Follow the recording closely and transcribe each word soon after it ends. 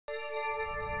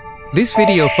This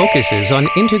video focuses on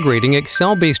integrating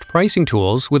Excel-based pricing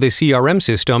tools with a CRM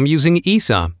system using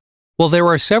EASA. While there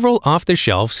are several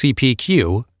off-the-shelf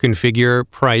CPQ, configure,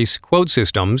 price, quote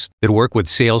systems that work with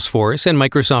Salesforce and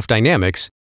Microsoft Dynamics,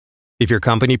 if your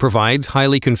company provides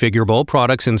highly configurable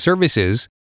products and services,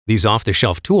 these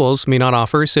off-the-shelf tools may not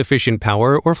offer sufficient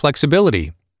power or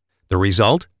flexibility. The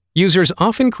result? Users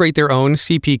often create their own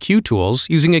CPQ tools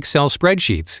using Excel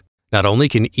spreadsheets. Not only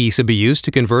can EASA be used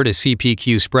to convert a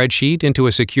CPQ spreadsheet into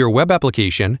a secure web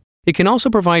application, it can also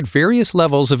provide various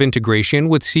levels of integration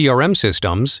with CRM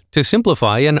systems to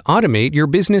simplify and automate your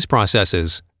business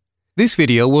processes. This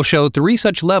video will show 3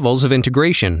 such levels of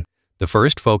integration. The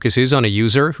first focuses on a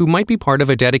user who might be part of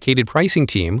a dedicated pricing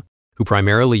team, who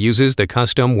primarily uses the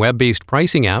custom web-based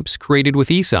pricing apps created with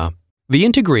EASA. The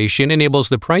integration enables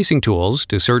the pricing tools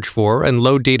to search for and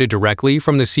load data directly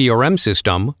from the CRM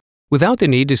system without the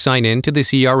need to sign in to the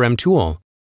CRM tool.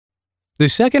 The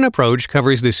second approach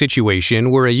covers the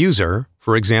situation where a user,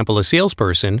 for example a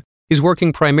salesperson, is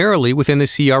working primarily within the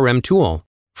CRM tool.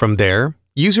 From there,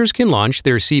 users can launch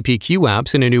their CPQ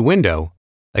apps in a new window,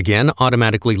 again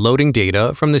automatically loading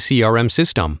data from the CRM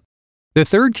system. The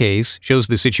third case shows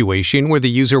the situation where the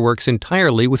user works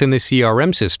entirely within the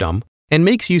CRM system and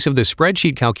makes use of the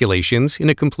spreadsheet calculations in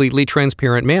a completely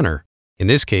transparent manner. In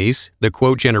this case, the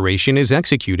quote generation is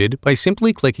executed by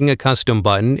simply clicking a custom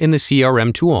button in the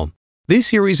CRM tool. This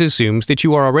series assumes that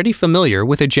you are already familiar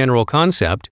with the general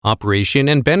concept, operation,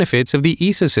 and benefits of the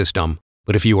EASA system.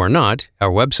 But if you are not,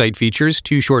 our website features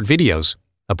 2 short videos,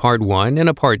 a Part 1 and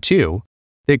a Part 2,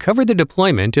 that cover the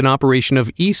deployment and operation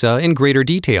of EASA in greater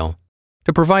detail.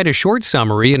 To provide a short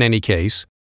summary in any case,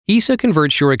 EASA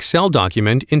converts your Excel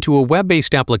document into a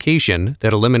web-based application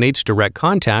that eliminates direct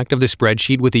contact of the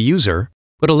spreadsheet with the user,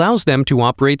 but allows them to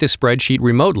operate the spreadsheet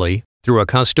remotely through a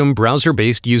custom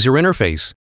browser-based user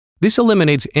interface. This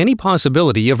eliminates any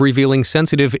possibility of revealing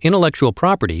sensitive intellectual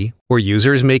property or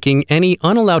users making any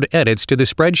unallowed edits to the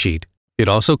spreadsheet. It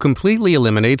also completely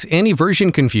eliminates any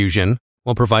version confusion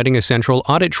while providing a central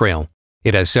audit trail.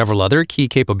 It has several other key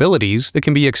capabilities that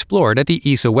can be explored at the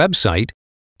EASA website,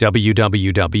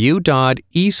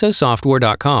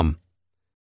 www.easasoftware.com.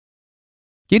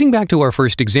 Getting back to our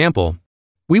first example,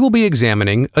 we will be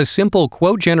examining a simple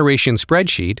quote generation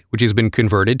spreadsheet which has been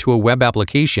converted to a web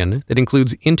application that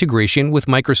includes integration with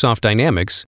Microsoft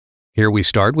Dynamics. Here we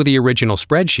start with the original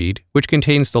spreadsheet, which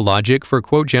contains the logic for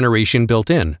quote generation built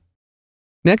in.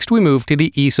 Next, we move to the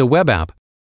EASA web app.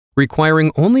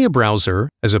 Requiring only a browser,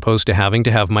 as opposed to having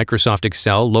to have Microsoft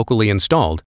Excel locally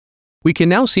installed, we can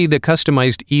now see the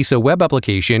customized EASA web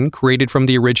application created from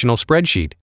the original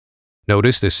spreadsheet.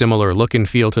 Notice the similar look and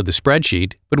feel to the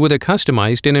spreadsheet, but with a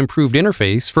customized and improved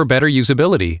interface for better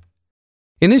usability.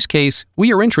 In this case,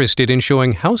 we are interested in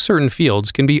showing how certain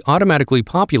fields can be automatically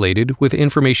populated with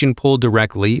information pulled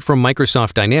directly from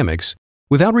Microsoft Dynamics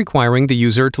without requiring the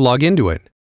user to log into it.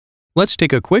 Let's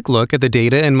take a quick look at the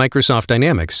data in Microsoft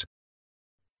Dynamics.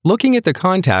 Looking at the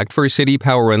contact for City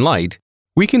Power and Light,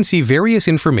 we can see various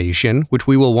information which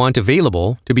we will want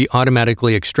available to be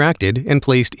automatically extracted and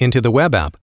placed into the web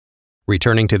app.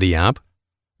 Returning to the app,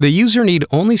 the user need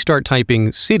only start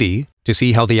typing City to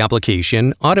see how the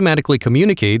application automatically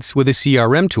communicates with the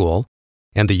CRM tool,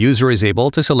 and the user is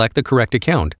able to select the correct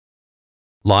account.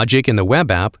 Logic in the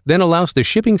web app then allows the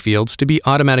shipping fields to be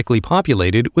automatically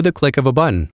populated with a click of a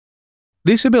button.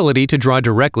 This ability to draw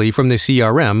directly from the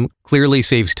CRM clearly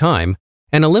saves time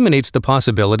and eliminates the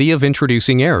possibility of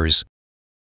introducing errors.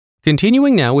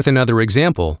 Continuing now with another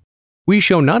example, we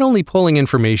show not only pulling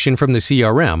information from the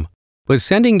CRM, but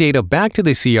sending data back to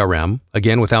the CRM,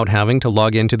 again without having to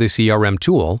log into the CRM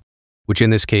tool, which in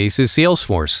this case is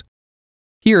Salesforce.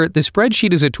 Here, the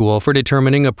spreadsheet is a tool for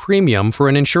determining a premium for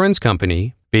an insurance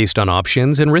company based on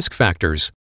options and risk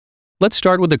factors. Let's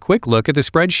start with a quick look at the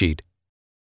spreadsheet.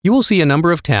 You will see a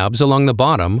number of tabs along the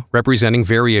bottom representing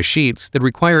various sheets that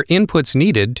require inputs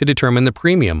needed to determine the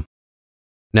premium.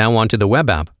 Now onto the web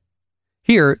app.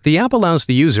 Here, the app allows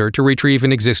the user to retrieve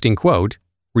an existing quote,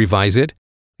 revise it,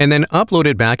 and then upload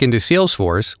it back into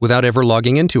Salesforce without ever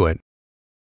logging into it.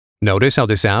 Notice how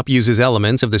this app uses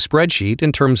elements of the spreadsheet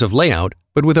in terms of layout,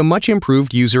 but with a much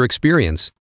improved user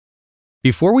experience.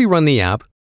 Before we run the app,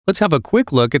 let's have a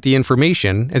quick look at the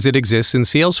information as it exists in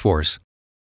Salesforce.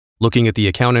 Looking at the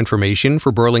account information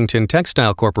for Burlington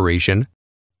Textile Corporation,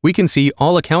 we can see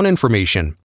all account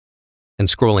information. And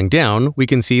scrolling down, we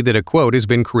can see that a quote has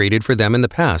been created for them in the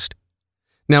past.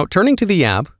 Now, turning to the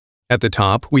app, at the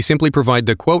top, we simply provide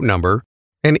the quote number,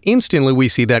 and instantly we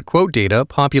see that quote data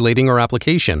populating our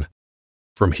application.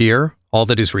 From here, all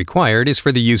that is required is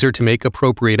for the user to make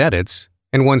appropriate edits,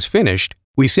 and once finished,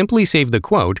 we simply save the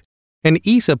quote and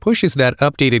EASA pushes that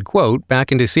updated quote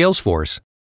back into Salesforce.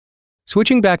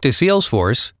 Switching back to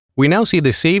Salesforce, we now see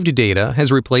the saved data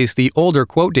has replaced the older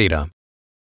quote data.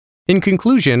 In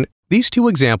conclusion, these two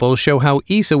examples show how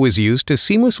EASA was used to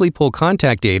seamlessly pull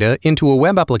contact data into a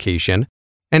web application,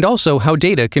 and also how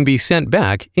data can be sent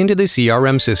back into the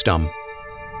CRM system.